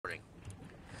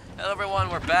Hello everyone,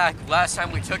 we're back. Last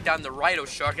time we took down the Rhino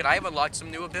Shark and I have unlocked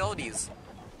some new abilities.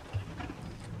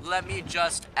 Let me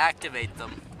just activate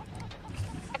them.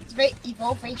 Activate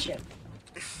evolvation.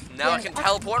 Now I can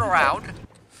teleport around,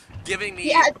 giving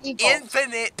me evolve.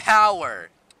 infinite power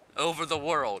over the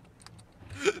world.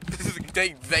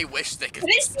 they wish they could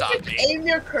stop me. Aim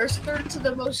your cursor to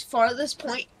the most farthest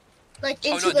point, like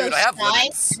into oh no, dude, the I have sky,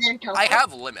 limits. and then teleport. I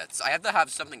have limits. I have to have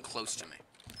something close to me.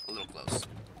 A little close.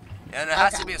 And it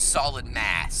has to be a solid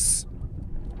mass.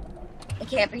 It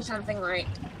can't be something like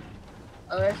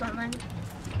or something.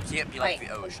 It can't be like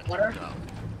the ocean. Water?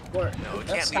 No. Or No, it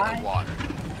the can't sky? be the water.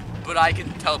 But I can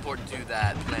teleport to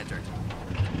that lantern.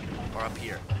 Or up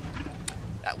here.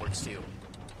 That works too.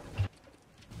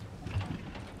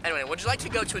 Anyway, would you like to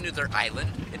go to another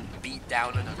island and beat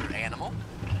down another animal?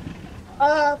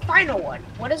 Final one.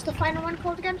 What is the final one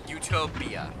called again?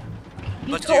 Utopia.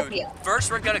 But Utopia. dude,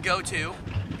 first we're gonna go to...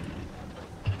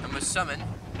 I'm gonna summon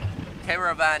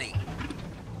Caravani.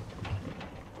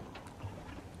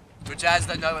 Which has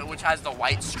the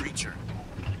white screecher.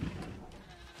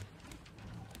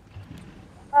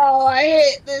 Oh, I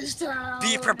hate this town.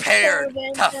 Be prepared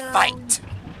to fight.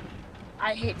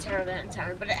 I hate Caravan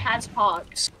Town, but it has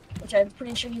hogs, which I'm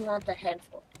pretty sure you want the head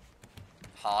for.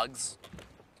 Hogs?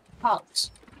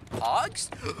 Hogs. Hogs?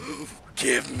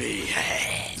 Give me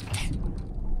head.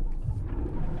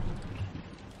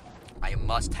 I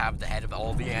must have the head of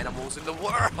all the animals in the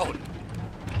world,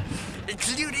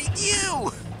 including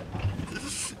you.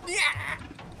 Yeah.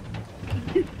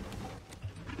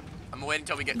 I'm waiting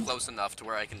until we get close enough to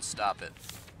where I can stop it.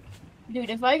 Dude,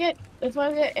 if I get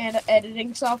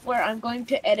editing software, I'm going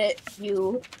to edit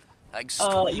you. Like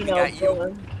screaming at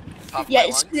you.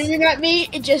 Yeah, screaming at me.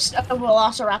 It just a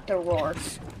velociraptor roar.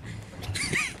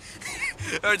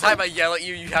 Every time I yell at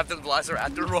you, you have the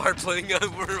velociraptor roar playing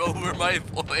over my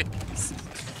voice.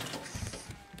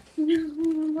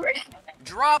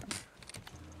 Drop.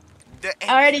 I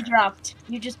already dropped.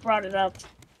 You just brought it up.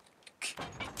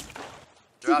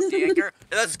 Drop the anchor.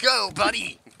 Let's go,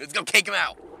 buddy. Let's go kick him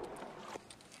out.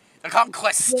 A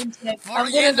conquest for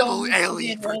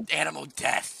animal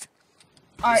death.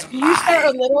 Alright, you start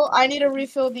a little. I need to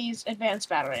refill these advanced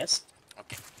batteries.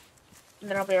 Okay. And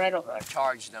then I'll be right over there.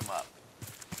 Charge them up.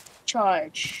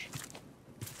 Charge.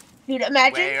 Dude,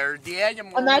 imagine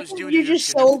you're just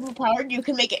so overpowered, you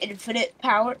can make infinite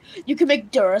power. You can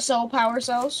make Duracell power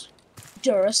cells.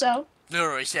 Duracell.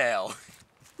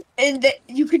 And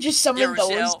you could just summon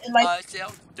those and like...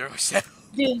 Duracell.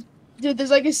 Dude,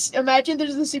 there's like imagine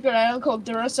there's a secret island called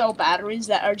Duracell batteries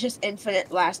that are just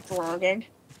infinite longing.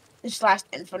 Just last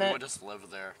infinite. We'll just live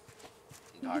there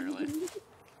entirely.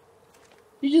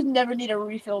 You just never need to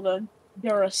refill the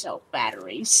Duracell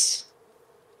batteries.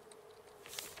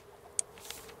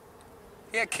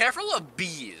 Yeah, careful of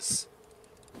bees.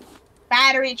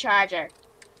 Battery charger.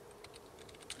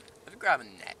 Let me grab a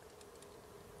net.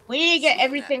 We need to get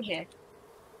everything here.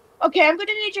 Okay, I'm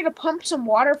gonna need you to pump some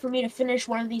water for me to finish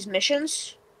one of these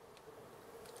missions.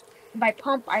 By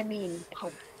pump, I mean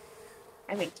pump.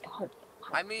 I mean pump.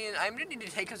 I mean, I'm gonna need to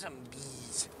take some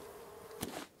bees.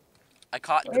 I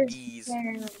caught the bees.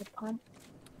 The pump?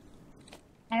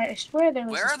 I swear there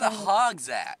was. Where are the hogs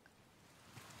at?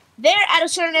 They're at a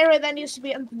certain area that needs to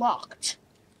be unlocked.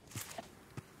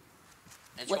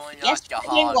 It's going like the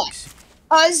hogs.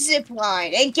 A zip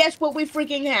line, and guess what we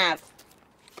freaking have?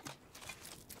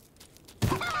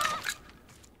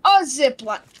 A zip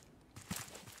line.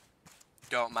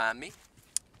 Don't mind me.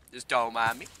 Just don't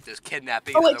mind me. Just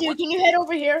kidnapping. Oh wait, dude, can you head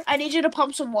over here? I need you to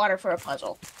pump some water for a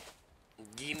puzzle.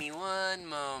 Give me one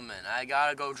moment. I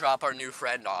gotta go drop our new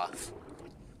friend off.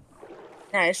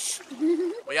 Nice.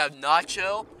 We have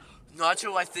Nacho.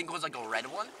 Nacho, I think, was like a red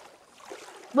one.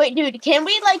 Wait, dude, can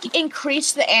we like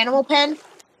increase the animal pen?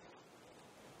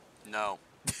 No.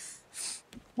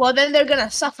 Well, then they're gonna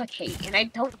suffocate, and I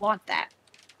don't want that.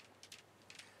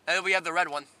 And we have the red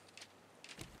one.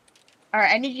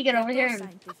 Alright, I need you to get over here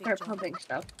and start pumping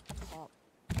stuff.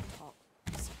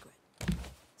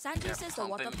 Sanjay says the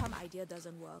water pump idea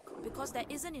doesn't work because there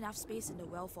isn't enough space in the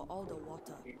well for all the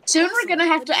water. Soon we're gonna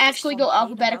have to actually go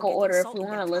alphabetical order if we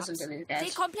want to listen to these guys.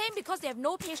 They complain because they have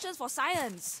no patience for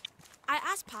science. I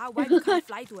asked Pa why we can't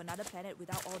fly to another planet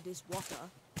without all this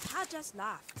water. Pa just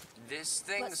laughed. This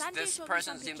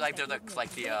person seems like they're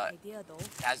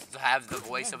has to have the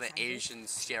voice of an Asian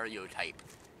stereotype.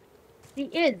 She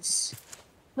is.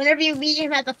 Whenever you meet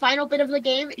him at the final bit of the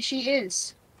game, she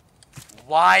is.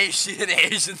 Why is she an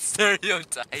Asian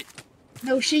stereotype?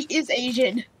 No, she is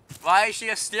Asian. Why is she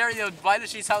a why does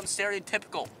she sound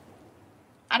stereotypical?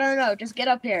 I don't know, just get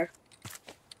up here.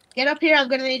 Get up here. I'm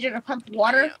gonna need you to pump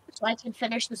water so I can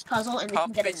finish this puzzle and we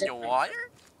can get a zip Pumping line. water?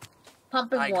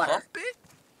 Pumping I water. pump it?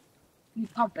 You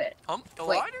pump it. Pump the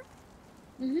Wait.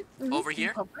 water? Over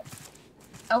here? Pump it.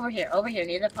 Over here. Over here.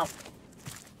 Near the pump.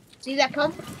 See that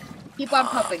pump? Keep on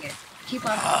pumping it. Keep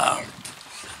on pumping it.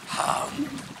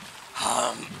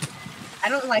 I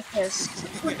don't like this.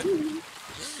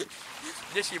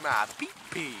 This is my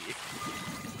pee-pee.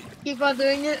 Keep on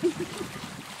doing it.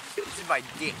 This is my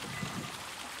dick.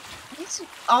 This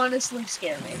honestly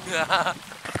scares me.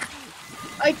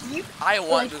 Like you. I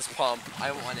want this pump.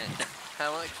 I want it. I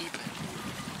want to keep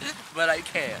it. But I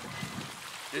can't.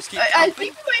 Just keep I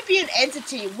think it might be an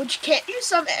entity. Which can't you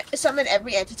summon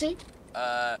every entity?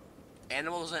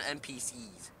 Animals and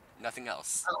NPCs. Nothing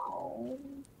else. Oh.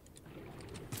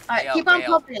 Alright, keep on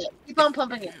pumping it. Keep on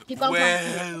pumping it. Keep on pumping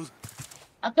it.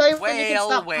 I'll tell you when you can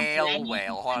stop pumping.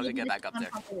 Hold on to get back up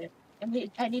there.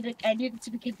 I need it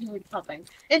to be continuing pumping.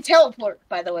 And teleport,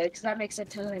 by the way, because that makes it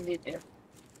to what I need to.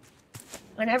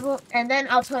 And then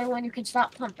I'll tell you when you can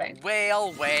stop pumping.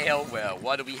 Well,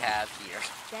 what do we have here?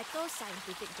 Deco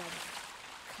scientific journal.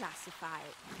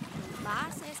 Classified. Ma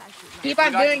says I should Keep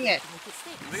on doing it.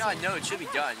 We gotta know it should be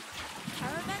done.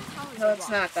 No, it's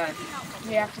not done.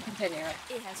 We have to continue it.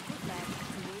 It has good land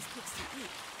to raise pigs to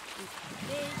eat. We can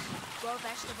fish, grow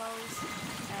vegetables.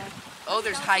 Oh,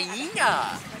 there's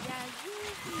hyena.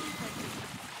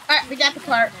 Alright, we got the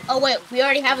cart. Oh wait, we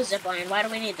already have a zip line. Why do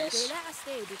we need this? They let us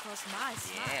stay because Ma is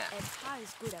smart and Pa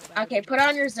is good at Okay, put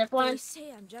on your zip line. They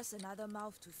say I'm just another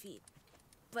mouth to feed.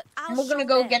 But And we're gonna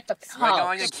go get the We're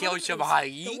going hogs. to kill some The water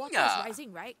is hyena.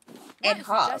 rising, right? And What if we just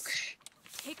hogs.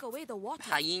 take away the water?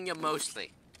 Hyena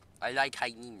mostly. I like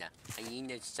hyena.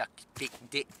 Hyenas suck big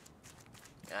dick.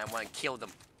 And I want to kill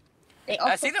them. They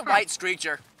I also see the have- white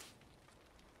screecher.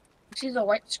 See the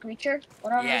white screecher?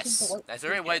 What Yes, that's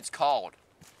already what it's called.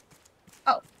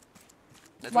 Oh.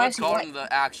 That's Why what is it's he called white? in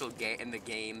the actual game, in the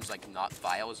games, like not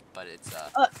files, but it's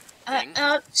thing.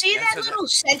 See Yeah, that so little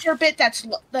center bit that's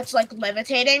like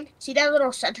levitating? See that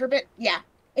little center bit? Yeah.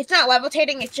 It's not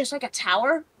levitating, it's just like a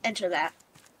tower. Enter that.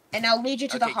 And I'll lead you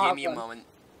to the Okay, hog give me a one. moment.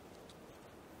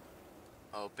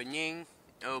 Opening.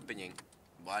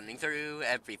 Running through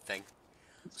everything.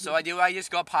 So I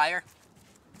just go up higher?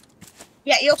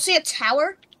 Yeah, you'll see a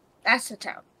tower. That's the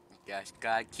tower. Just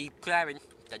gotta keep climbing.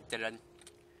 Dun, dun, dun.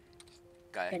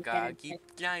 Gotta keep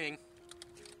climbing.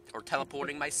 Or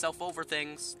teleporting myself over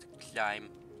things to climb.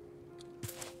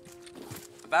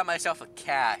 I bought myself a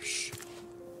cache.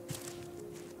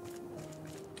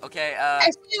 Okay, I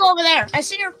see you over there. I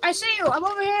see you. I'm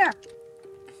over here.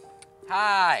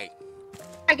 Hi.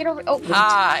 I get over. Oh.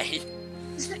 Hi.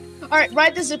 Alright,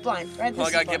 ride the zip line. Ride the Well,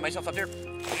 I zip gotta line. get myself up here.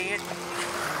 And...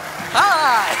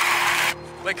 Hi!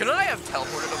 Wait, couldn't I have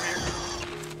teleported over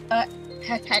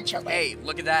here? Headshot. Hey,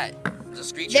 look at that. There's a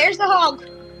screecher. There's the hog.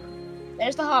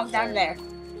 There's the hog down there.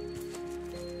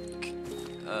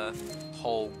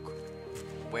 Hog.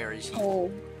 Where is he?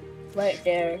 Hog. Right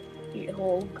there.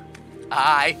 Hog.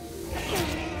 Hi.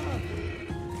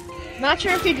 Not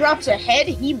sure if he drops a head.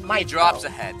 He might. He drops though.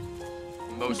 a head.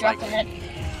 He Most dropped a likely. head.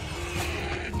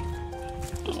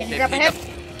 Can Okay, you drop a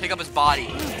head? pick up his body.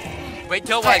 Wait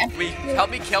till help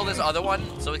me kill this other one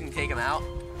so we can take him out.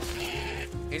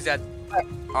 He's dead.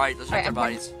 Alright, let's check their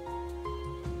bodies.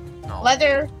 No.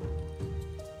 Leather.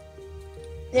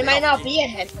 There They might don't- not be a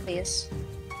head for these.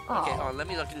 Okay, hold Oh. on, let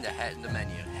me look in the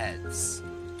menu. Heads.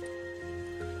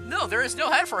 No, there is no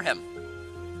head for him.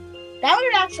 That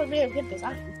would actually be a good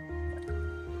design.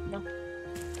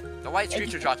 The white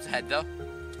screecher drops the head though.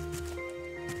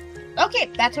 Okay,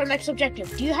 that's our next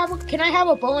objective. Do you have? Can I have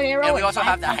a bow and arrow? And we and also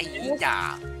have the 5,000 arrows?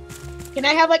 hyena. Can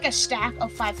I have like a stack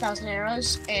of 5,000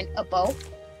 arrows and a bow?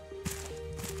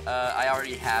 I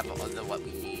already have what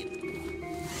we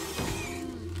need.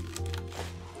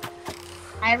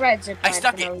 I read zip I line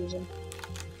stuck for no it. reason.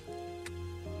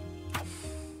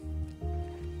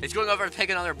 It's going over to pick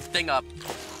another thing up.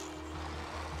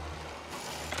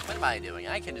 What am I doing?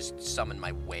 I can just summon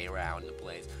my way around the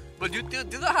place. But do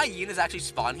the hyenas actually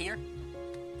spawn here?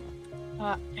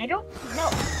 I don't know.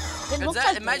 It looks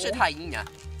like Imagine hyena.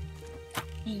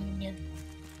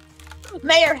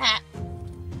 Mayor hat.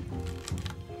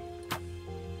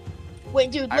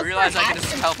 Wait, dude. I look realize for I can hats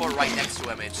just and- teleport right next to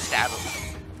him and stab him.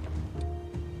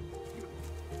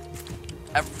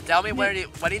 Tell me when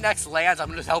he next lands, I'm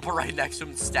gonna teleport right next to him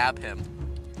and stab him.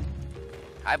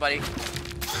 Hi, buddy.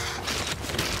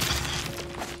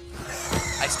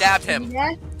 I stabbed him.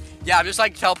 Yeah? Yeah, I'm just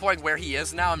like teleporting where he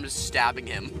is now. I'm just stabbing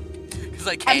him because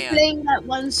I I'm can. playing that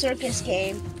one circus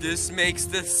game. This makes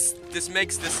this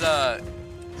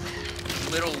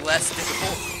little less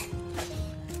difficult.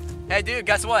 Hey, dude,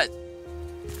 guess what?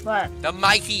 What? The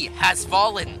mighty has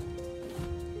fallen.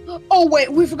 Oh, wait,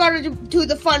 we forgot to do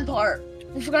the fun part.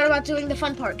 We forgot about doing the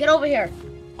fun part. Get over here.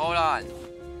 Hold on.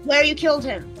 Where you killed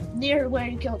him. Near where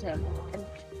you killed him.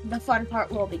 And the fun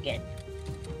part will begin.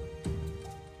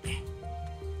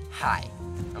 Hi.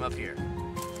 I'm up here.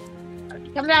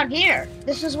 Come down here.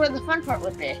 This is where the fun part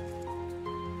would be.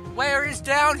 Where is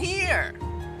down here?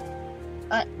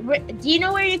 Do you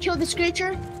know where you killed the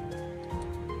screecher?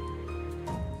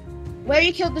 Where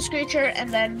you killed the screecher and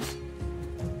then...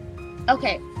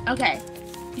 Okay.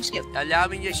 You skip. Allow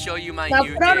me to show you my Now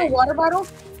new put out a thing. water bottle.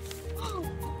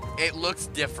 It looks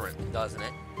different, doesn't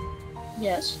it?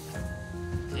 Yes.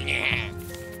 Yeah.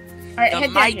 Alright, The head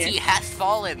down mighty here. has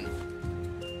fallen.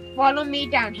 Follow me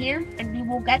down here and we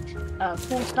will get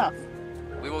cool stuff.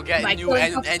 We will get Like new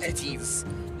killing entities.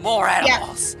 More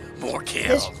animals. More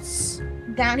kills.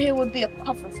 Down here would be a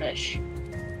pufferfish.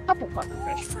 Couple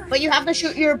pufferfish. But you have to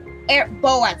shoot your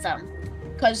bow at them.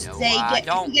 Because No,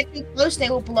 if you get too close, they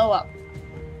will blow up.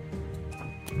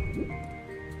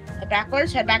 Head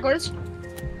backwards.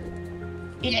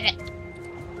 You did it.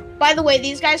 By the way,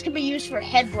 these guys can be used for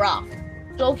head broth.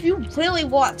 So if you really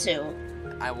want to,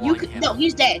 I you want could. him. No,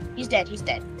 he's dead. He's dead.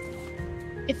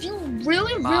 If you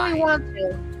really want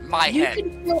to, My you head.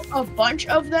 can kill a bunch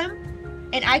of them,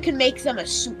 and I can make them a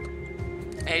soup.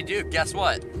 Hey, dude, guess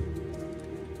what?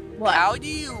 What? What do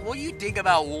you think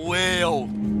about whale?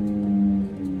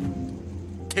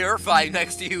 Terrifying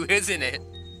next to you, isn't it?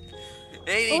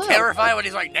 Ain't he Oh, terrifying when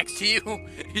he's right next to you?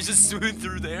 He's just swimming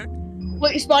through there.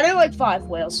 Wait, you spotted like 5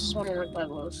 whales. Spotted like 5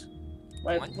 whales.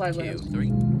 Like 1, 5 2, whales.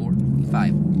 3, 4,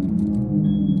 5.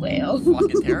 Whale.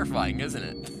 Fucking terrifying, isn't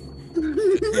it?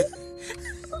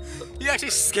 He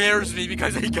actually scares me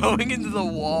because they're going into the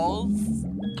walls.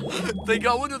 They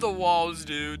go into the walls,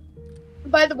 dude.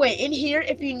 By the way, in here,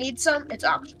 if you need some, it's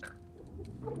optional.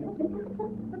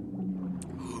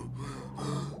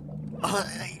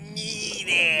 I need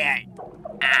it.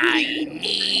 I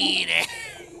need it.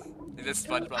 Is this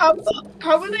SpongeBob?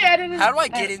 How would they add in? How do I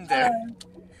get in there?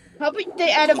 How about they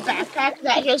add a backpack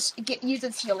that just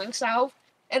uses healing salve,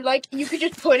 and like you could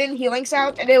just put in healing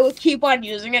salve, and it will keep on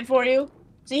using it for you.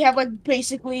 So you have like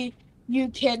basically you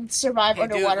can survive Hey,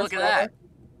 underwater dude, look forever. at that.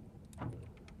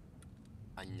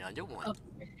 Another one. Oh,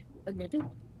 another.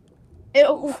 It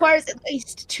requires at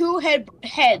least 2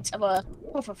 heads of a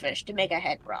pufferfish to make a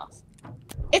head broth.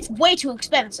 It's way too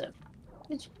expensive.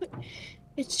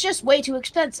 It's just way too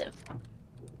expensive.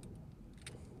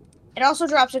 It also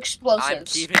drops explosives. I'm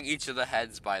keeping each of the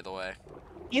heads, by the way.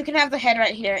 You can have the head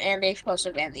right here, and the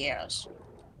explosive, and the arrows.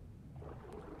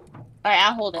 Alright,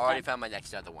 I'll hold it. Already Then. found my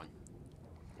next other one.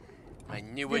 My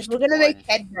newest We're gonna one. make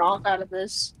head broth out of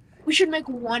this. We should make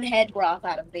 1 head broth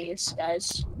out of these,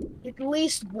 guys. At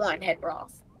least 1 head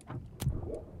broth.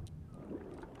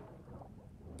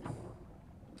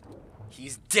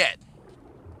 He's dead.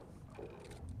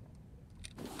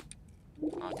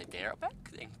 Oh, the arrow back?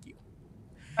 Thank you.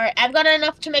 Alright, I've got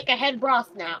enough to make a head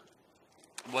broth now.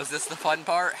 Was this the fun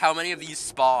part? How many of these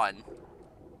spawn?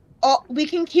 Oh, we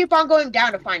can keep on going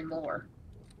down to find more.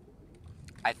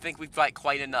 I think we've got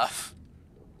quite enough.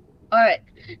 Alright,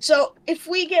 so if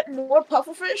we get more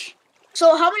pufferfish...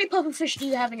 So how many pufferfish do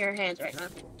you have in your hands right now?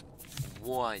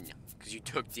 1, because you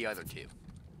took the other 2.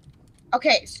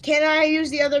 Okay, so can I use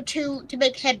the other 2 to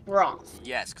make head broth?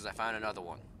 Yes, because I found another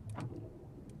one.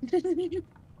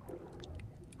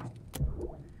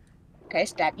 Okay,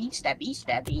 stabby,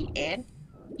 and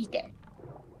he's dead.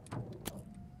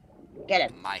 Get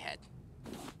him. My head.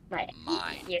 Right.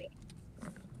 Mine. Here.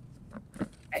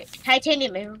 Alright,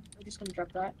 titanium arrow. I'm just gonna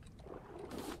drop that.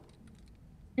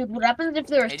 Dude, what happens if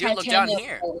there was Hey, dude, look titanium down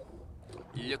here. arrow?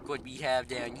 Look what we have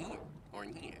down here. Or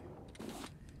in here.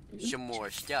 Some more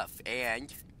stuff.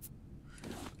 And...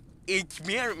 it's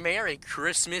Merry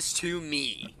Christmas to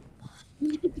me.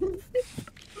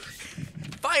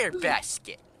 Fire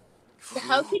basket.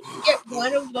 How can you get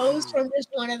one of those from just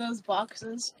one of those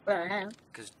boxes?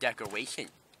 Because decoration.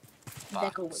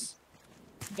 Box.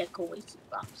 Decoration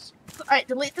box. Alright,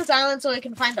 delete this island so we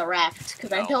can find the raft,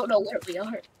 because I No. don't know where we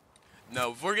are.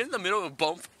 No, if we're in the middle of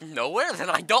bump nowhere, then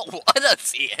I don't want to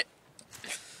see it.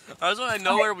 I just want to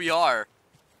know where we are.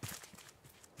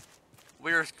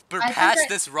 We're past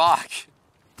this rock.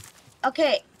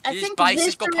 Okay, I Use think this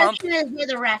bicycle pump. direction is where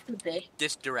the raft would be.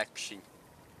 This direction.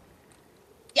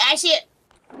 Yeah, I see it.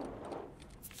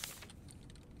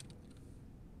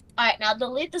 Alright, now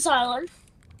delete this island.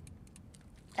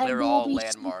 and They're we will all be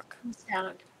landmark.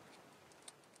 sound.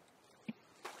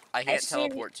 I can't see.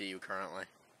 teleport to you currently.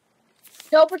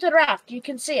 Teleport to the raft. You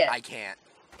can see it. I can't.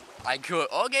 I could.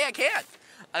 Okay, I can't.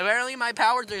 Apparently my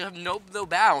powers have no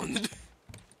bound.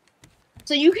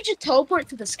 So you could just teleport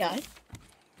to the sky?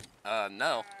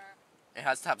 No. It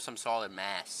has to have some solid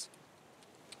mass.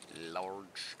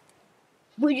 Large.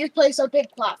 We just place a big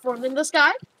platform in the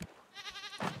sky?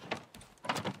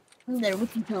 And then we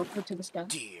can teleport to the sky.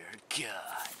 Dear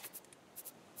God.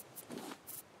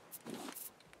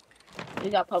 We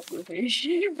got bubblegum fish.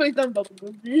 Please don't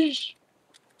bubblegum fish.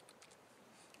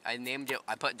 I named it.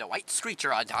 I put the white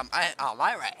screecher on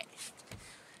my raft.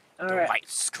 The Alright. white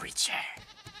screecher.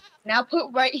 Now put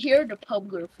right here the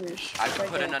bubblegum fish. I right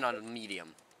put there. it on a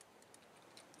medium.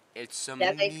 It's a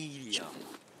That makes- medium.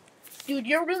 Dude,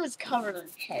 your room is covered in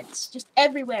heads. Just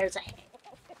everywhere is a head.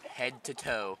 Head to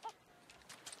toe.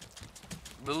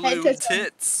 Head Balloon to toe.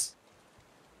 tits.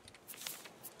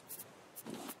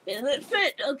 It'll it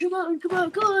fit? Oh, come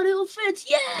on, it'll fit.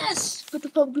 Yes! Put the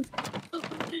bubblegum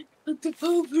Put the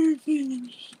bubblegum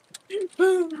fish.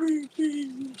 Bubblegum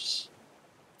fish.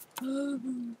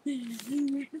 Bubblegum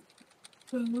fish.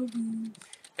 Bubblegum.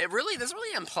 This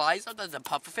really implies that the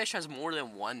pufferfish has more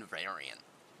than one variant.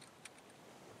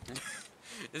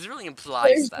 This really implies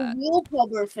There's that. the real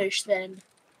pufferfish then.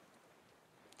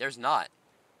 There's not.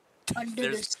 Under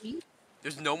the sea?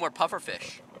 There's no more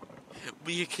pufferfish.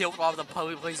 We killed all the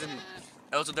poison.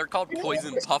 Also, they're called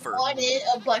poison puffers. Spawn in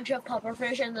a bunch of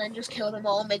pufferfish and then just kill them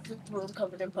all and make the room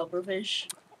covered in pufferfish.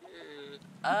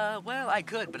 Well, I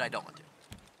could, but I don't want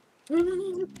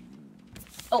to.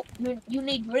 Oh, you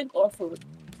need drink or food?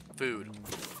 Food.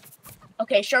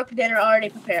 Okay, shark dinner already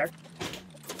prepared.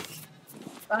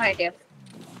 Behind you.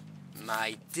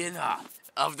 My dinner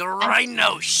of the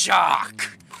rhino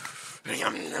shark.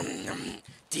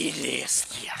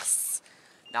 Delicious.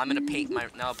 Now I'm gonna paint my.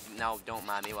 Now, don't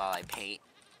mind me while I paint.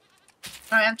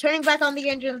 Alright, I'm turning back on the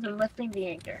engines and lifting the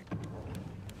anchor.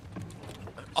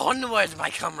 Onward, my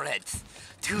comrades,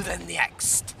 to the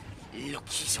next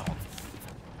location.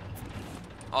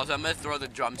 Also, I'm gonna throw the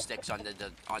drumsticks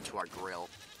onto our grill.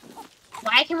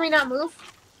 Why can we not move?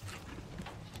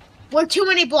 We're too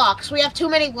many blocks. We have too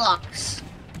many blocks.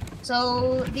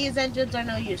 So these engines are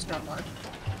no use no more.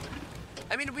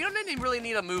 I mean, we don't really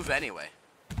need to move anyway.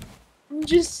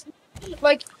 Just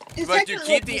like. But you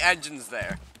keep the engines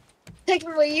there.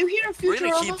 Technically, you hear Futurama? We're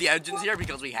gonna keep the engines here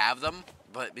because we have them,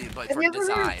 but Have for you ever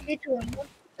design. heard of Futurama,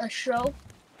 a show?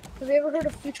 Have you ever heard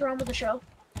of Futurama, the show?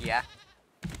 Yeah.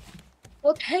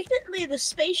 Well, technically, the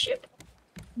spaceship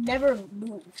never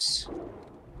moves.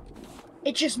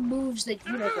 It just moves the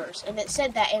universe, and it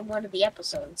said that in one of the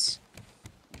episodes.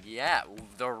 Yeah,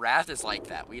 the raft is like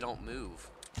that. We don't move.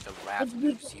 The raft It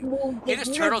moves you. moves the Hey,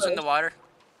 there's turtles in the water.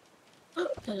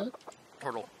 universe.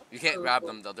 Turtle. You can't grab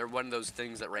them though. They're one of those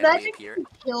things that randomly Imagine appear. we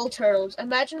can kill turtles.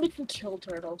 Imagine we can kill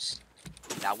turtles.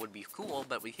 That would be cool,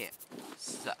 but we can't.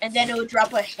 Sucks. And then it would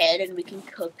drop a head, and we can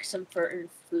cook some certain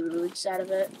foods out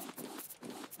of it.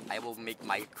 I will make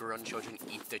my grandchildren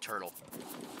eat the turtle.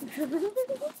 Eat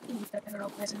the turtle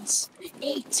peasants.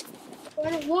 Eat! I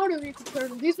don't want to eat the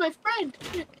turtle. He's my friend.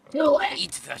 Do it.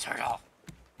 Eat the turtle.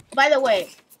 By the way,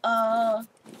 can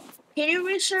you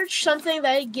research something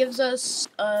that gives us,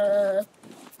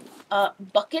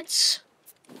 buckets?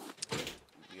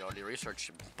 We already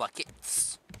researched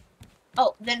buckets.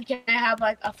 Oh, then can I have,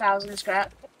 like, 1,000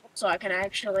 scrap? So I can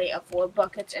actually afford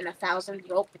buckets and 1,000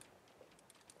 rope?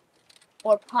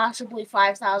 Or possibly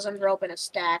 5,000 rope and a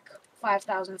stack.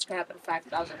 5,000 scrap and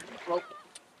 5,000 rope.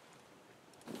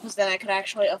 Because then I could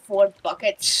actually afford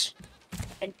buckets.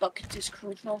 And buckets is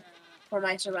crucial for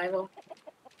my survival.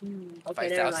 Okay,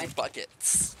 never 5,000 mind.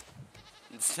 buckets.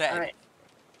 Instead. Alright.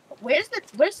 Where's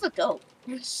the goat?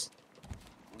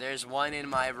 There's one in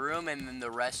my room, and then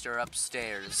the rest are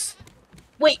upstairs.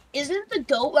 Wait, isn't the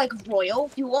goat like royal?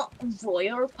 Do you want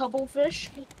royal pubblefish?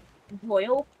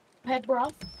 Royal pet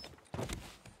broth?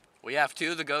 We have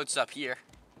two of the goats up here.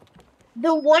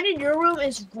 The one in your room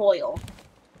is royal.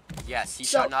 Yes, he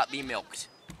So- shall not be milked.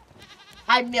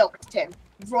 I milked him.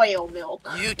 Royal milk.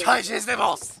 You touch his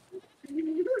nipples!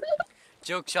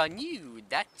 Joke's on you,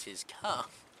 that is cum.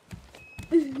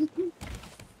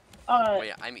 Oh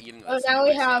yeah, I'm eating this. now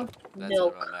we anyway, so have that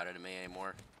milk. doesn't matter to me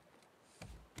anymore.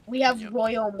 We have Yep.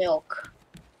 royal milk.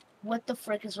 What the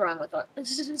frick is wrong with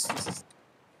us?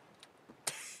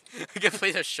 I can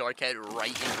place a shark head right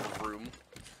in the room,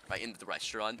 right in the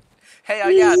restaurant. Hey,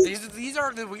 yeah, we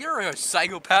are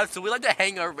psychopaths, so we like to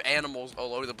hang our animals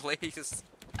all over the place.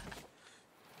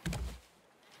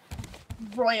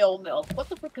 Royal milk. What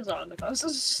the frick is wrong with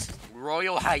us?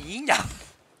 Royal hyena.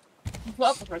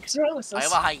 What the frick is wrong with I us?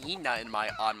 have a hyena in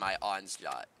on my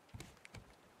onslaught.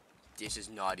 This is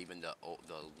not even the.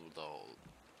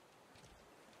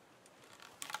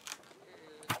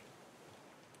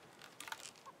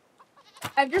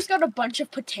 I've just got a bunch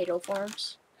of potato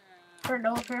farms. For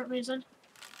no apparent reason.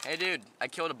 Hey, dude, I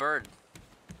killed a bird.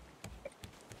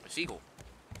 A seagull.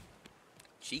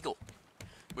 Seagull.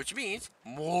 Which means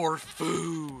more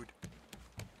food.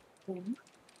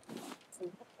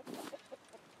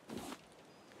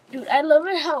 Dude, I love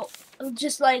it how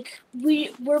just like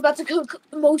we're about to cook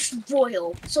the most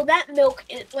royal. So that milk,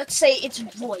 let's say it's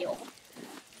royal,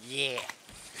 Yeah.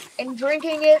 and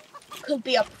drinking it could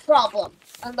be a problem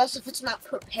unless if it's not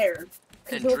prepared.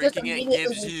 And you'll just drinking it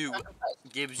immediately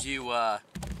gives you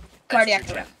cardiac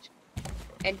estrogen. arrest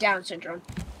and Down syndrome.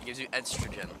 It gives you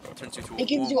estrogen. It turns you to a It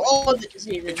gives woman. you all the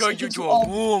diseases. It turns you gives to all- a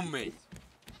woman.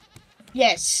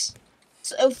 Yes.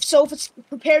 So if it's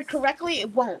prepared correctly,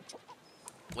 it won't.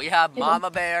 We have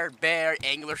mama bear,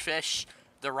 anglerfish,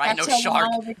 the rhino That's how the shark,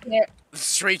 mama bear- the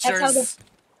screechers. That's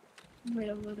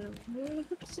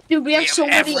Dude, we have so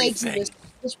many eggs in everything.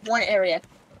 this one area.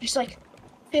 Just like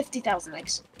 50,000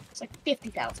 eggs. It's like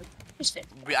 50,000. Just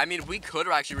 50. I mean, we could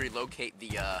actually relocate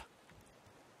the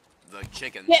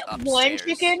chicken Get upstairs. one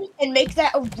chicken and make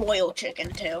that a royal chicken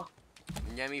too.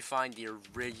 Let me find the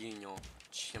original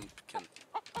chimpkin.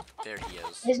 There he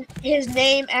is. His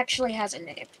name actually has a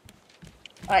name.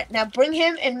 Alright, now bring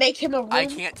him and make him a room. I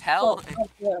can't tell.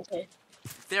 royalty.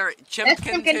 There, Chimpkin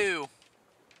Chimpkin. 2.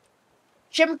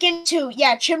 Chimkin 2.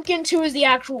 Yeah, Chimkin 2 is the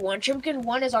actual one. Chimkin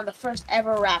 1 is on the first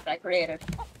ever raft I created.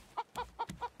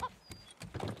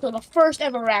 So the first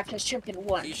ever raft is Chimkin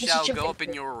 1. He This is shall Chimkin go up 2.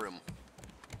 in your room.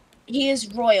 He is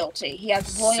royalty. He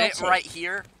has royalty. Sit right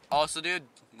here. Also, dude.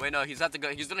 Wait, no, he's gonna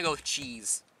go with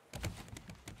cheese.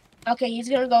 Okay, he's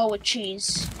gonna go with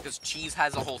cheese. Because cheese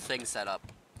has a whole thing set up.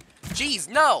 Cheese,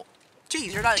 no!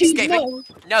 Cheese, you're not Cheese, escaping. no.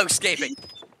 No escaping.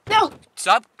 No!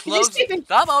 Stop He's closing. escaping.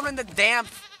 Stop opening the damn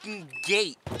fucking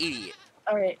gate, idiot.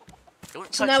 Alright.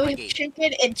 Don't So touch now my we have gate.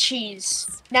 chicken and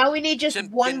cheese. Now we need just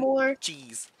one Chimpkin more.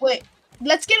 cheese. Wait,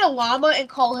 let's get a llama and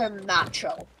call him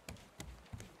Nacho.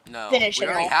 No, Finish we it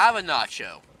already off. have a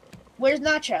nacho. Where's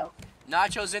Nacho?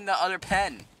 Nacho's in the other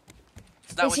pen.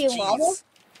 So that Is was he a cheese. llama?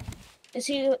 Is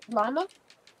he a llama?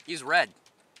 He's red.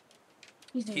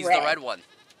 He's He's red. the red one.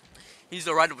 He's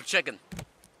the red chicken.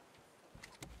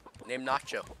 Named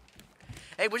Nacho.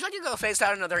 Hey, would you like to go face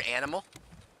out another animal?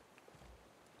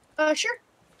 Sure.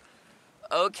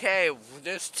 Okay,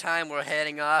 this time we're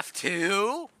heading off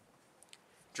to...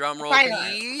 Drum roll, Fire.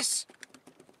 please.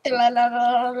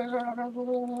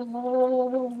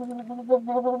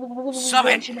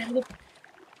 Summon.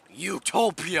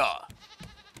 Utopia.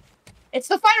 It's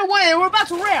the final one and we're about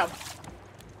to ramp.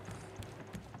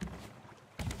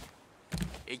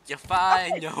 It's a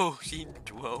final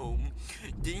syndrome.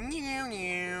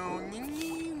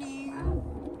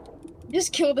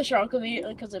 Just kill the shark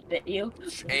immediately because it bit you.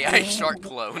 AI shark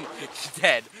clone.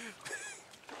 Dead.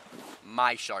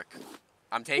 My shark.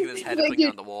 I'm taking this head and putting it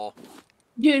on the wall.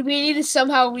 Dude, we need to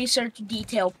somehow research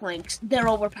detail planks. They're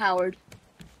overpowered.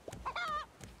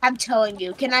 I'm telling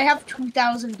you. Can I have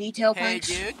 2,000 detail Hey, planks?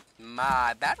 dude.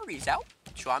 My battery's out,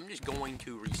 so I'm just going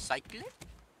to recycle it.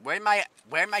 Where'd my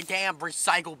damn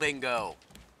recycle bin go?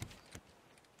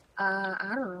 I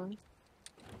don't know.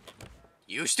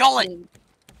 You stole it.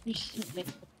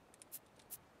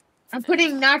 I'm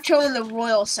putting Nacho in the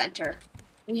royal center.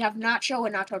 We have Nacho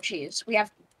and Nacho cheese.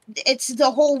 It's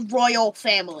the whole royal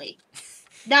family.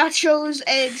 Nacho's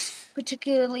eggs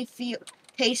particularly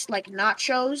taste like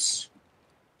nachos,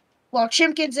 while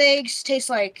Chimkin's eggs taste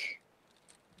like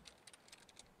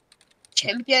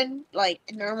Chimkin, like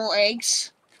normal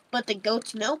eggs. But the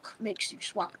goat's milk makes you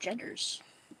swap genders.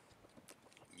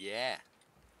 Yeah.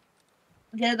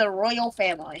 They're the royal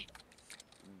family.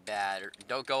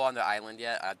 Don't go on the island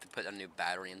yet. I have to put a new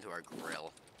battery into our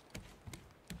grill.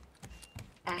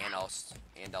 And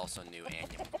also new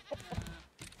animal.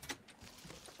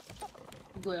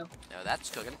 Grill. No, that's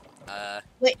cooking.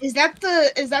 Wait, is that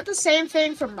the same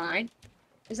thing for mine?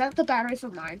 Is that the battery for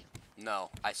mine? No,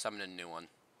 I summoned a new one.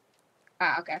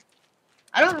 Ah, okay.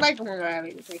 I don't like the one that I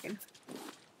haven't taken.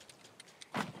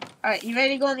 Alright, you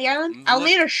ready to go on the island? I'll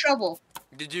need a shovel.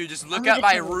 Did you just look I'm gonna at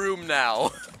my tell you. room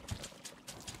now?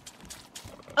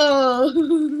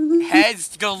 Oh.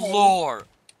 Heads galore.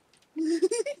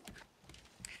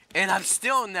 And I'm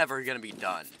still never gonna be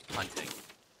done hunting.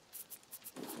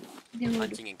 Dude,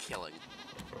 Hunting and killing.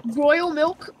 royal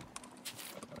milk.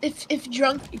 If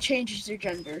drunk, it changes their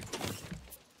gender.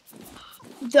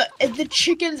 The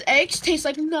chicken's eggs taste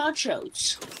like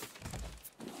nachos.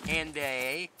 And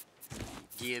they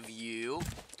give you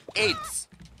AIDS.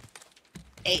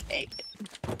 A. A.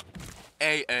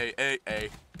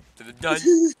 To the done.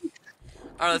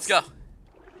 Alright, let's go.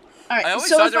 Alright, I always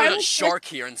so thought if there I was a was shark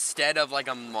here instead of like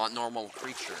a normal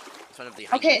creature. Son of the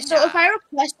hyena. Okay, so if I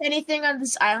request anything on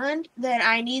this island, then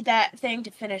I need that thing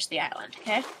to finish the island,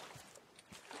 okay?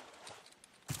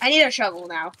 I need a shovel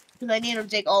now, because I need to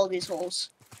dig all of these holes.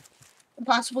 And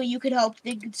possibly you could help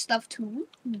dig stuff too.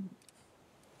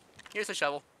 Here's a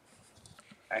shovel.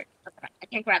 Alright, I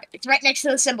can't grab it. It's right next to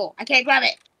the symbol. I can't grab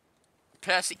it.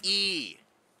 Press E.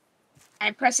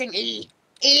 I'm pressing E.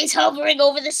 E is hovering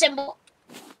over the symbol.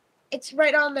 It's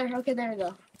right on there. Okay, there we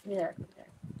go. There.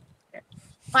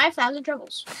 5,000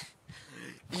 troubles.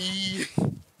 E.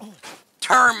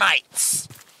 Termites.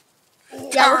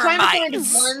 Yeah, we're trying to find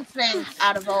one thing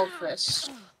out of all of this.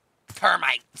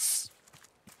 Termites.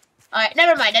 Alright,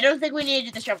 never mind. I don't think we need to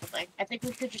do the shovel thing. I think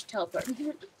we should just teleport.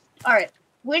 Alright,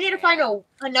 we need to find enough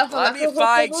Let me electrical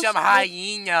find cables. some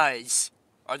hyenas.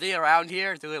 Are they around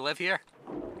here? Do they live here?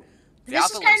 The This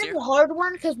is alpha kind lives of here. a hard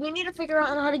one because we need to figure out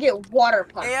how to get water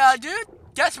pumps. Hey, dude,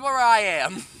 guess where I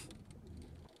am?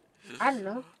 I don't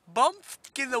know. Bump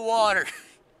in the water.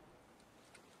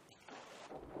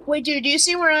 Wait, dude, do you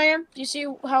see where I am? Do you see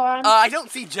how I'm? I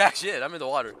don't see jack shit. I'm in the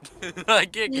water. I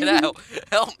can't get out.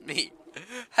 Help me.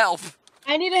 Help.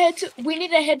 We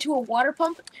need to head to a water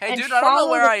pump. Hey, and dude, I don't know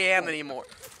follow where the- I am anymore.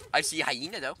 I see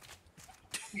hyena, though.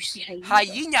 You see hyena?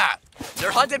 Hyena!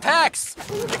 They're hunted packs!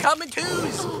 They come in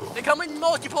twos! They come in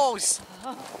multiples!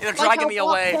 They're dragging me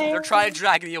away. They're trying to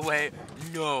drag me away.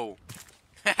 No.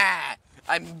 Haha!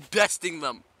 I'm besting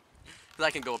them. Because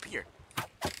I can go up here.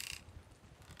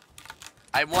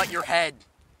 I want your head.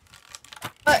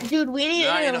 Dude, we need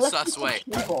Not in an a sus electrical way.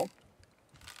 cable.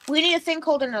 We need a thing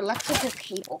called an electrical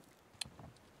cable.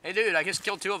 Hey, dude, I just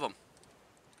killed 2 of them.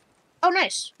 Oh,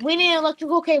 nice. We need an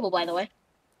electrical cable, by the way.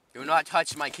 Do not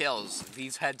touch my kills.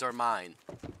 These heads are mine.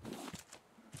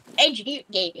 Giggity.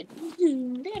 Giggity,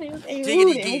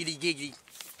 giggity, giggity.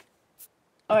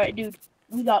 Alright, dude.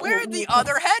 We got. Where'd the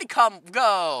other head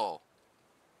go?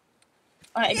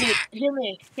 Alright, dude. Hear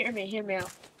me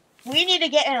out. We need to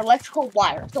get an electrical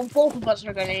wire. So both of us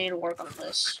are gonna need to work on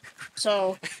this.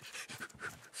 So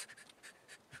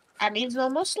that means no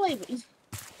more slaving.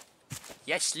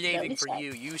 Yes, slaving for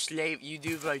you. You slave. You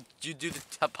do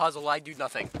the puzzle. I do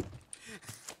nothing.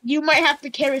 You might have to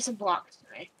carry some blocks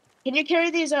today. Can you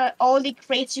carry these all the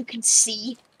crates you can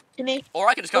see to me? Or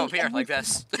I can just come up here like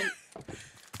this.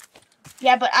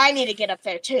 Yeah, but I need to get up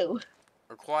there too.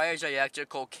 Requires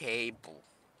electrical cable.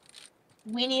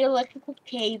 We need electrical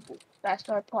cable. That's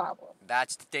our problem.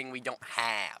 That's the thing we don't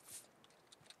have.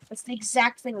 That's the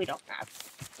exact thing we don't have.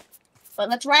 But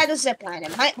let's ride the zip line.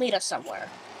 It might lead us somewhere.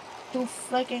 Who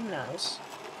fucking knows?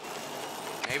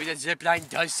 Maybe the zip line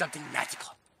does something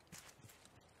magical.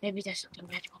 Maybe there's something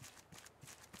magical.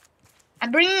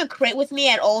 I'm bringing a crate with me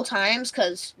at all times,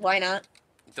 because why not?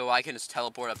 So I can just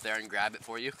teleport up there and grab it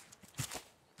for you.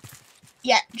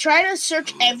 Yeah, try to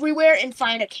search everywhere and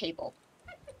find a cable.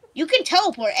 You can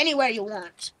teleport anywhere you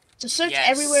want. So search Yes.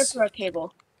 everywhere for a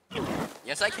cable.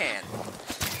 Yes, I can.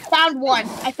 Found one.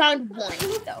 I found one,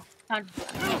 though. Found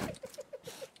one.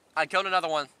 I killed another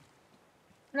one.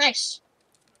 Nice.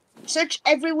 Search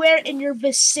everywhere in your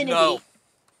vicinity. No.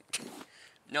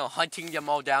 No, hunting them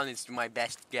all down is my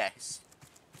best guess.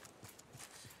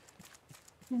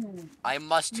 I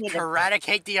must Need a-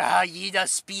 eradicate the hyena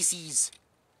species.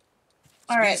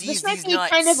 Alright, Species this might these be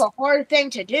nuts. kind of a hard thing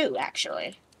to do,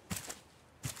 actually.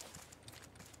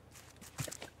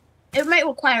 It might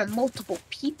require multiple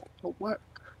people to work.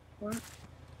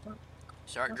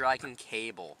 Start dragging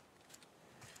cable.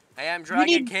 Hey, I'm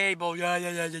dragging need- cable. Yeah.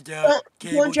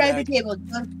 Don't drag the cable.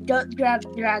 Don't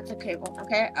drag the cable,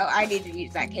 okay? Oh, I need to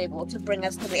use that cable to bring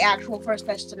us to the actual first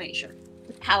destination.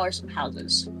 To power some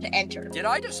houses. To enter. Did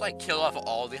I just like kill off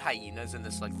all the hyenas in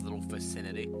this like little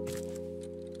vicinity?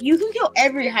 You can kill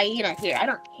every hyena here. I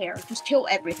don't care. Just kill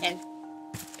everything.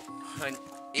 And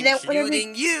then whatever-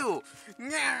 including you.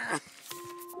 Nah.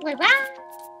 Like, ah!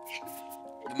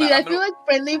 Dude, I feel like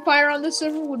friendly fire on the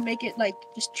server would make it, like,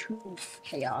 just true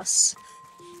chaos.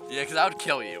 Yeah, because I would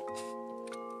kill you.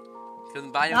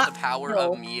 Combined with Not the power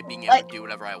kill. of me being able Like, to do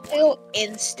whatever I want. Kill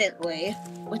instantly,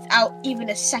 without even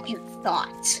a second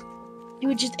thought. You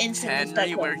would just instantly start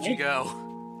Henry, where'd killing you me.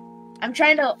 go? I'm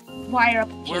trying to wire up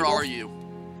a cable. Where are you?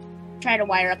 Trying to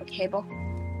wire up a cable.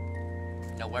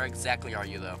 No, where exactly are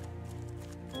you though?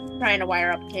 Trying to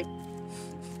wire up a cable.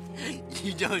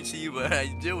 You don't see what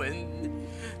I'm doing.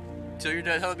 So you're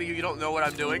telling me you don't know what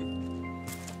I'm doing?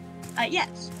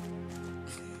 Yes.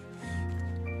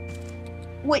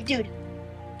 Wait, dude.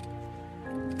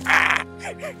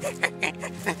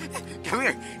 Come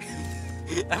here.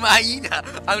 I'm a hyena.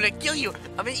 I'm gonna kill you.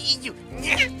 I'm gonna eat you.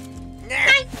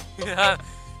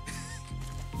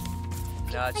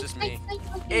 No, it's just me.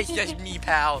 It's just me,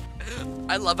 pal.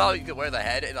 I love how you can wear the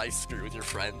head and I screw with your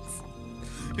friends.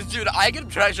 Cause dude, I can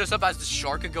try to dress up as the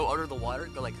shark and go under the water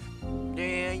and go like,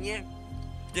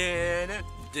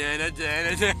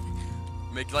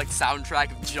 make like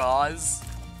soundtrack of Jaws.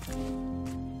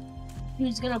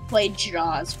 Who's gonna play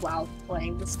Jaws while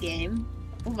playing this game?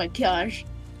 Oh my gosh.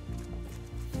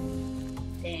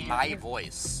 Damn. My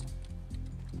voice.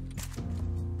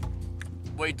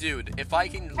 Wait, dude, if I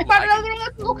can... I found another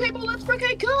electrical cable, let's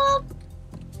freaking come!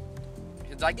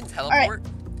 Because I can teleport.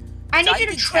 I need you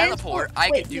to transport.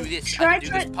 I can do this. I can do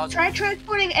this puzzle. Try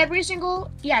transporting every single...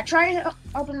 Yeah, try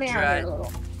helping me out a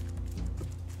little.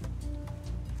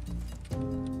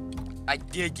 I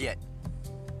did it.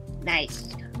 Nice.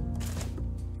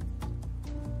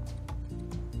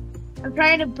 I'm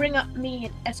trying to bring up me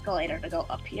an escalator to go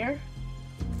up here.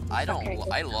 I don't. Okay,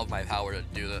 I love my power to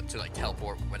do that, to like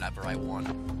teleport whenever I want.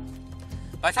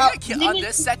 But I think on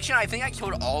this section, I think I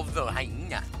killed all of the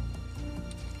hyena.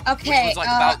 Okay. Which was like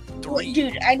about 3.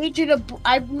 Dude, I need you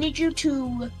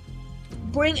to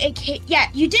bring a cable. Yeah,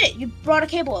 you did it. You brought a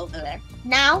cable over there.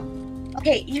 Now,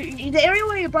 okay, the area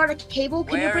where you brought a cable.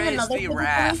 Can you bring another cable? Where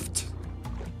is the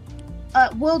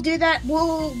raft? We'll do that.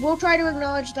 We'll try to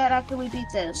acknowledge that after we beat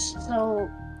this. So,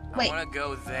 wait. I want to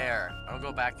go there. I'll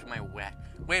go back to my wet.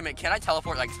 Wait a minute. Can I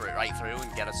teleport like right through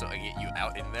and get us so I get you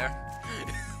out in there?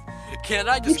 Can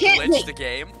I just glitch the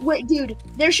game? Wait, dude.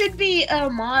 There should be a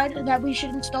mod that we should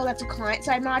install. That's a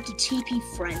client-side mod to TP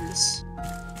friends.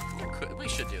 We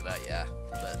should do that, yeah.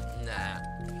 But nah.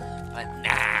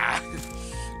 Nah.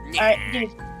 All right,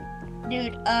 dude.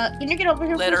 Dude, can you get over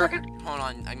here for a second? Hold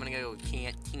on. I'm gonna go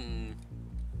canteen.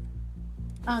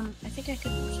 I think I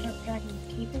could start dragging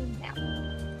the cable now.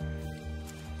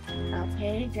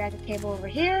 Okay, drag the cable over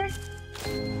here.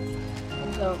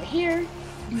 And go over here.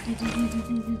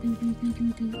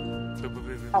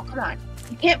 Oh, come on.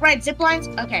 You can't ride zip lines?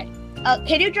 Okay.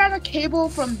 Can you drag a cable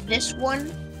from this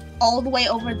one all the way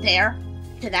over there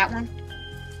to that one?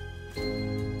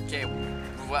 Okay,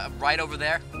 right over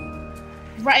there?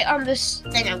 Right on this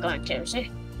thing I'm going to,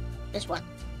 see? This one.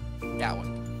 That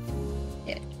one.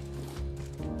 Yeah.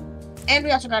 And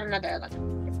we also got another one.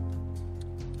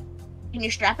 Can you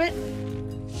strap it?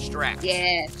 Strap.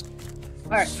 Yes.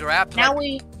 Alright. Strap now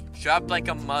like, strap like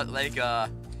a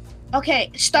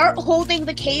Okay, start holding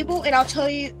the cable and I'll tell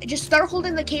you, just start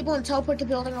holding the cable and teleport the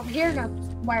building over here. Now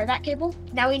wire that cable.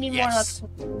 Now we need more electrical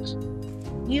cables.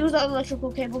 Use the electrical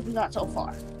cables we got so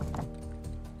far.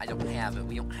 I don't have it.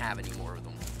 We don't have any more of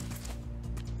them.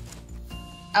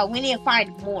 We need to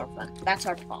find more of them. That's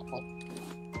our problem.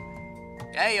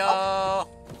 Hey yo. Oh.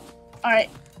 Alright.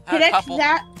 Connect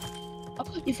that.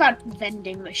 Oh, you found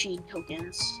vending machine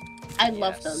tokens. I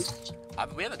love those.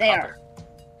 We have a they couple. Are.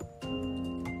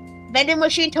 Vending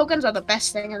machine tokens are the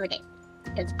best thing in the game.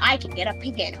 Because I can get a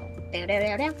piano.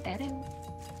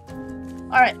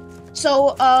 Alright.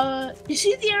 So, you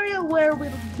see the area where we,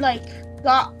 like,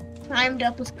 got climbed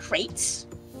up with crates?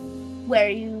 Where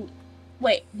you...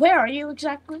 Wait, where are you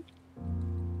exactly?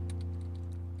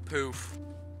 Poof.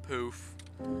 Poof.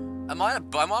 I'm on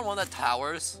one of the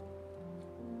towers.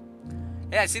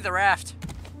 Yeah, I see the raft.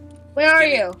 Where are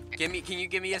you? Can you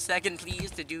give me a second,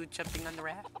 please, to do something on the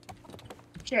raft?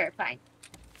 Sure, fine.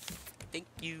 Thank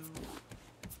you.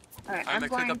 Alright, I'm gonna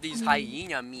cook up these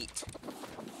hyena meat.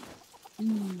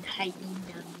 Hyena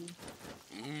meat.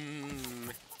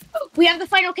 Oh, we have the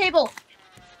final cable.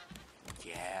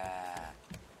 Yeah.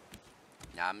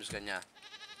 Now I'm just gonna...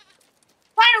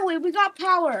 Finally, we got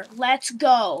power. Let's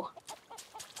go.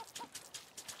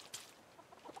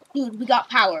 Dude, we got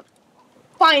power.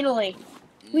 Finally.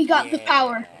 We got the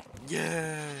power.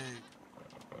 Yeah.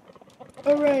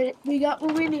 Alright, we got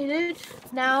what we needed.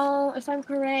 Now, if I'm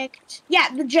correct... Yeah,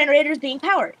 the generator's being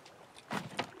powered.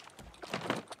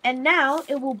 And now,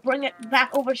 it will bring it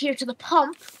back over here to the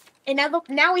pump. And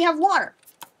now we have water.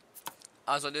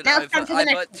 Also, dude, now I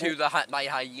put my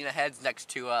hyena heads next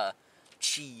to,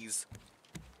 cheese.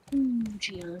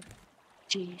 Cheese.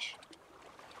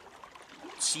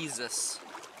 Jesus.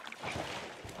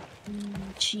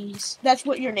 Cheese. That's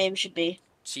what your name should be.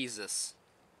 Jesus.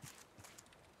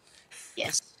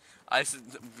 Yes.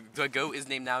 The goat is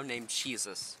named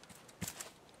Jesus.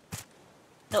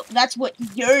 No, that's what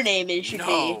your name is should be.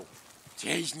 No. It's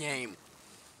his name.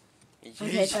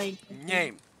 Okay, fine.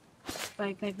 Name.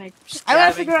 Fine. I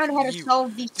want to figure out how to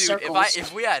solve these circles.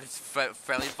 If we had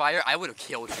friendly fire, I would have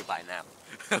killed you by now.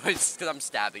 It's because I'm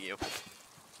stabbing you.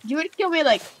 You would kill me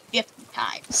like 50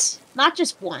 times. Not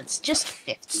just once, just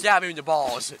 50. Stab me in the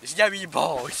balls. Stab me in the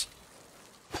balls.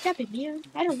 Stab me, man.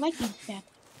 I don't like being stabbed.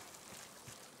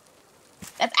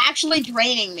 That's actually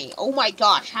draining me. Oh my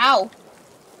gosh, how?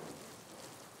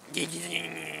 I'm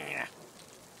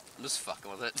just fucking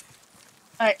with it.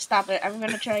 Alright, stop it. I'm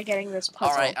gonna try getting this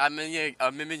puzzle. Alright, I'm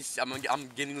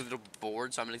getting a little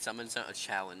bored, so I'm gonna set a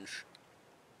challenge.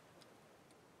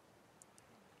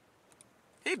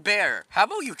 Hey Bear, how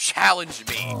about you challenge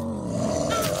me?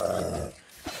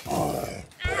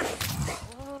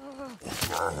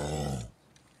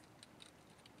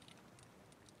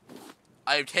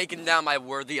 I have taken down my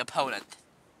worthy opponent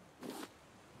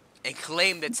and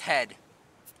claimed its head.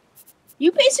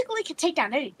 You basically can take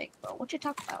down anything, bro. What you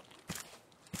talking about?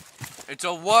 It's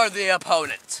a worthy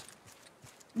opponent.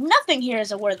 Nothing here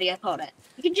is a worthy opponent.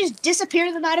 You can just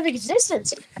disappear them out of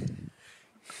existence.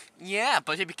 Yeah,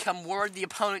 but they become worthy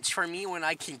opponents for me when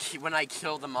I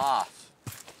kill them off.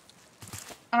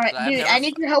 Alright, dude, I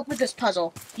need your help with this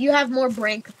puzzle. You have more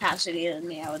brain capacity than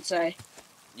me, I would say.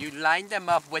 You line them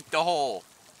up with the hole.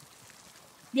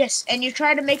 Yes, and you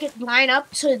try to make it line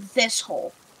up to this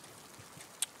hole.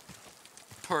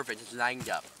 Perfect, it's lined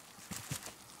up.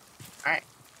 Alright.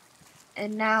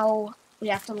 And now we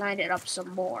have to line it up some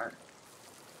more.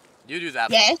 You do that.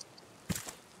 Yes?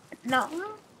 No.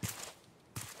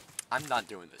 I'm not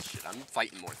doing this shit. I'm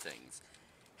fighting more things.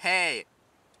 Hey!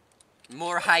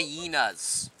 More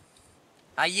hyenas!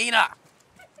 Hyena!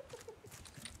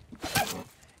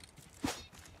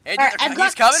 Hey, Right,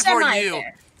 he's coming for you!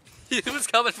 There. He was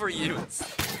coming for you.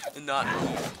 And not me.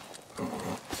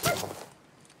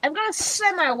 I've got a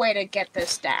semi way to get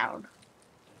this down.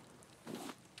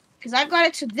 Because I've got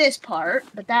it to this part,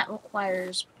 but that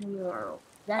requires more.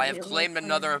 I have claimed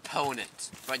another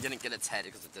opponent, but I didn't get its head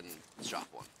because it didn't drop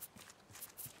one.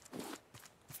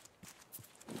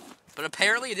 But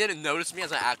apparently it didn't notice me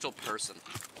as an actual person.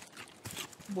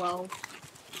 Well.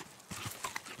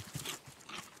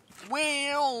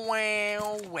 Well.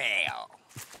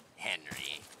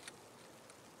 Henry.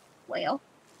 Well.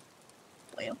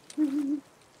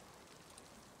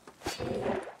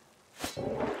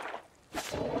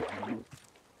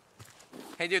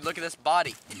 Hey dude, look at this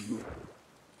body.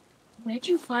 Where'd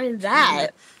you find that?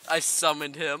 I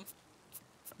summoned him.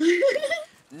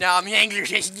 Now I'm angry.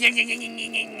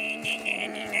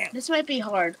 This might be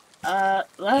hard.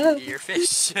 Your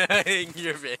fish.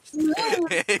 Your fish.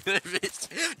 Fish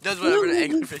does whatever an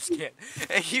anglerfish can.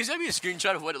 Hey, can you send me a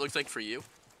screenshot of what it looks like for you?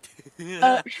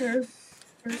 Sure.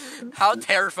 How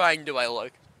terrifying do I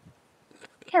look?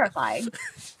 Terrifying.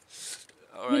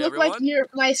 Alright, You look everyone? like you're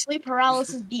my sleep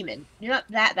paralysis demon. You're not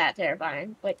that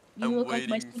terrifying, but you I'm look like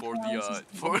my waiting sleep for paralysis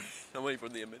the demon. I'm waiting for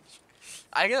the image.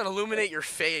 I can illuminate your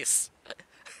face.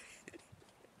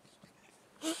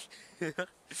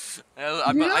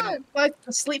 I'm You're like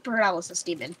the sleep paralysis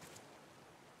demon.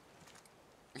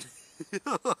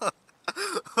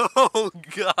 Oh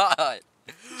God!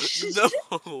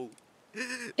 No,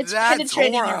 It's that's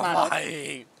penetrating your body.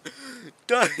 horrifying.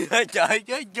 Dun, dun, dun,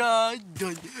 dun,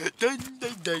 dun, dun,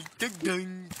 dun, dun,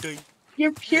 dun, dun.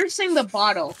 You're piercing the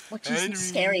bottle, which is Henry. the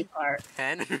scary part.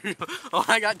 Henry, oh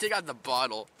I gotta take out the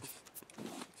bottle.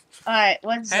 Alright,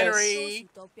 what's this? Henry,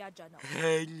 Utopia Journal.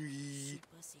 Henry,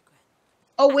 Super secret.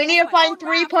 Oh, we need to My find own 3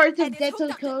 raft, parts and of it's dental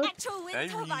hooked up to code. actual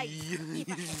wind turbines. If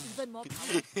I had even more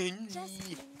power, just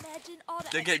imagine all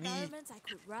the Look at me. experiments I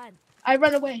could run. I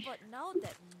run away. But now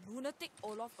that lunatic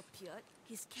Olaf appeared,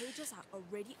 his cages are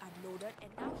already unloaded,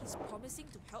 and now he's promising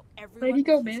to help everyone Where'd he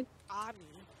go, with his man? army.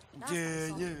 That's yeah,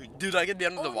 unsolved. yeah. Dude, I get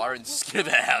down to the Olaf water and will scare the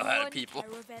come hell out ruin of people.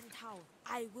 Caravan Town.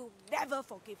 I will never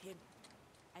forgive him.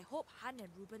 I hope Han and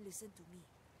Ruben listen to me.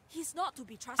 He's not to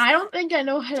be trusted. I don't think I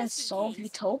know how to Just in solve case,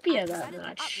 Utopia I that decided to up the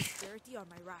much. security on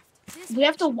my raft. This We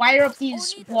have to mission wire up allows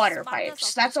these only the water smartest pipes.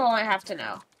 of That's all I people have to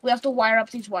know. We have to wire up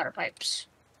these water pipes.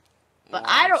 But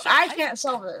Wow, I can't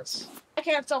solve this. I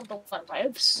can't solve the water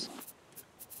pipes.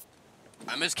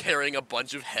 I'm just carrying a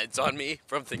bunch of heads on me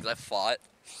from things I fought.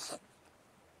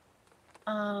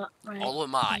 Right. All of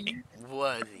my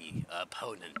worthy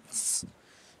opponents.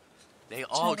 They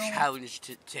all Total. challenged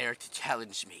to dare to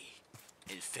challenge me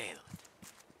and failed.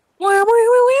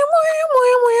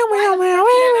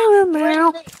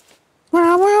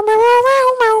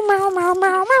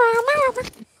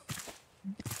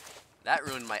 That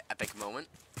ruined my epic moment.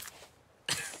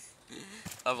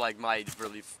 Of like my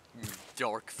really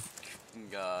dark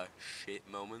shit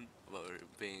moment about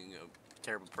being a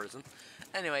terrible person.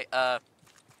 Anyway,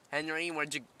 Henry,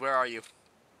 where are you?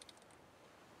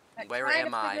 Where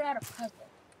am I?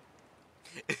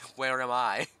 Where am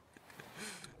I?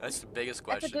 That's the biggest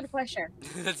question. That's a good question.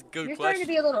 That's a good You're starting question. to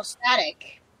be a little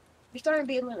static. You're starting to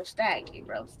be a little staticky,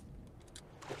 bro.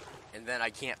 And then I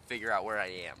can't figure out where I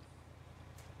am.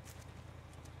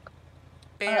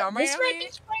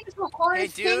 This might be the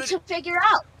hardest Hey, thing dude. to figure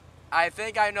out. I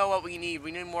think I know what we need.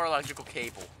 We need more electrical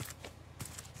cable.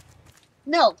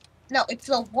 No, it's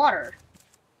the water.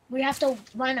 We have to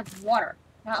line up water,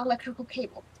 not electrical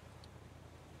cable.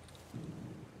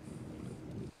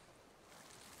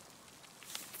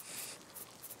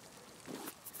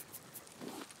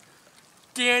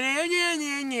 Wait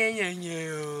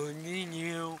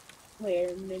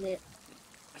a minute.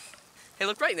 Hey,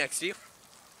 look right next to you.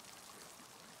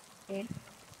 Okay.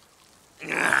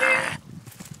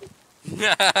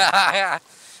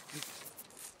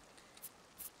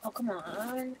 Oh, come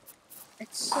on.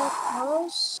 It's so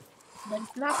close, but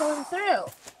it's not going through.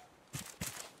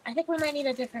 I think we might need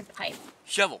a different pipe.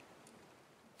 Shovel.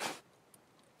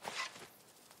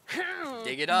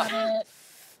 Dig it up.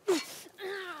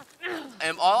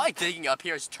 And all I'm digging up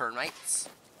here is termites.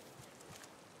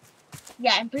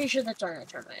 Yeah, I'm pretty sure that's only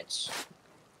termites.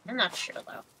 I'm not sure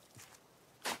though.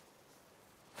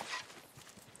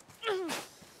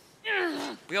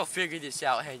 We'll figure this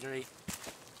out, Henry.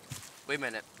 Wait a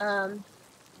minute.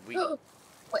 Wait,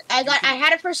 I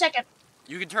had it for a second.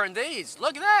 You can turn these.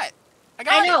 Look at that.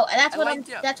 I know, it. and that's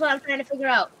what I'm trying to figure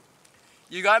out.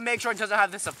 You gotta make sure it doesn't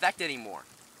have this effect anymore.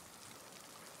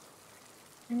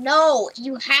 No,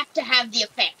 you have to have the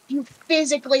effect. You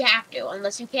physically have to,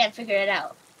 unless you can't figure it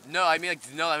out. No, I mean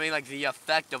like the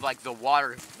effect of like the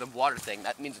water thing.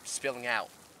 That means it's spilling out.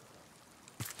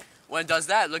 When it does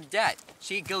that, look at that.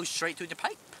 See, it goes straight to the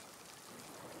pipe.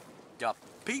 The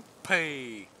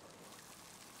pee.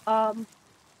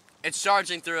 It's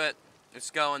charging through it. It's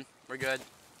going. We're good.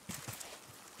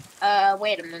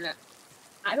 Wait a minute.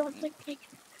 I don't think I can.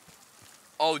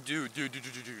 Oh, dude.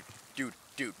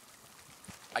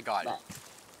 I got it. What?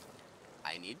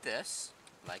 I need this,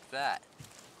 like that.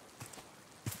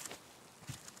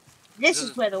 This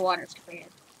is where the water's coming in.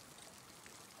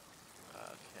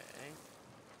 Okay.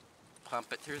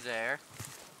 Pump it through there.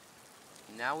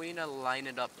 Now we need to line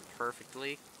it up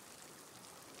perfectly.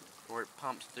 Or it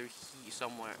pumps through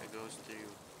somewhere. It goes through.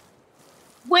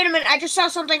 Wait a minute, I just saw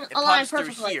something It align pumps through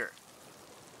perfectly. here.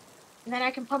 And then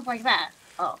I can pump like that.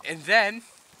 Oh. And then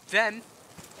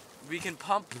we can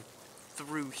pump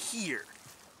through here.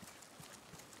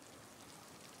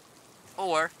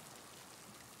 Or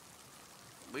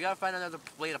we gotta find another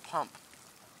way to pump.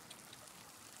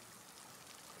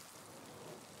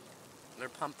 Another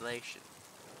pumpation.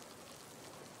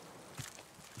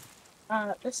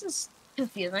 This is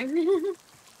confusing.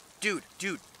 Dude.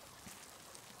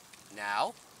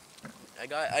 Now, I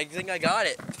think I got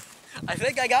it.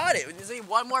 We just need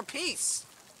one more piece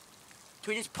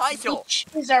to this puzzle. Which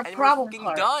is our And problem we're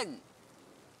part. done.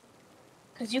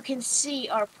 Because you can see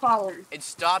our problem. It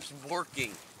stops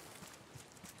working.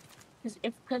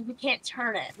 Because we can't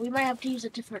turn it. We might have to use a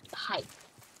different pipe.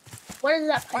 What is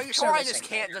that pipe? Are you sure I just servicing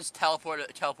can't there? just teleport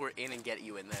in and get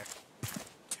you in there?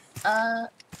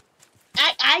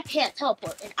 I can't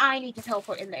teleport, and I need to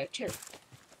teleport in there too.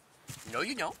 No,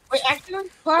 you don't. Wait, actually,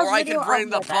 pause Or the I video. can bring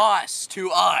the I'll be right back. boss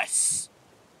to us.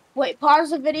 Wait,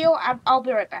 pause the video. I'll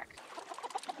be right back.